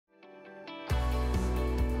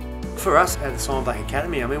For us at the Simon Black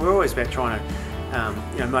Academy, I mean, we're always about trying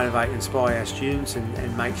to motivate and inspire our students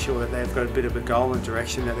and make sure that they've got a bit of a goal and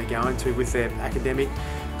direction that they're going to with their academic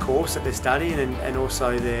course that they're studying, and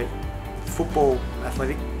also their football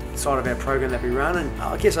athletic side of our program that we run. And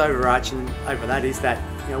I guess overarching over that is that,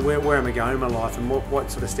 where am I going in my life, and what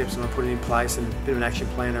sort of steps am I putting in place, and a bit of an action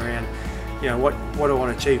plan around, what do I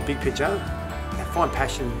want to achieve, big picture. Find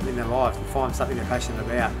passion in their life and find something they're passionate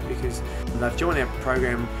about, because they've joined our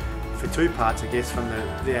program for two parts, I guess, from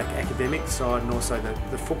the academic side and also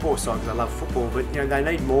the football side, because I love football, but they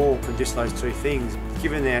need more than just those two things.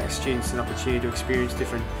 Giving our students an opportunity to experience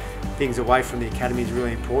different things away from the academy is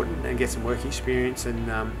really important, and get some work experience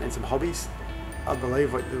and some hobbies. I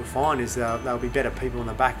believe what they'll find is they'll be better people on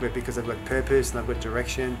the back of it, because they've got purpose and they've got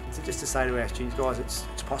direction. So just to say to our students, guys,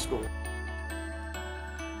 it's possible.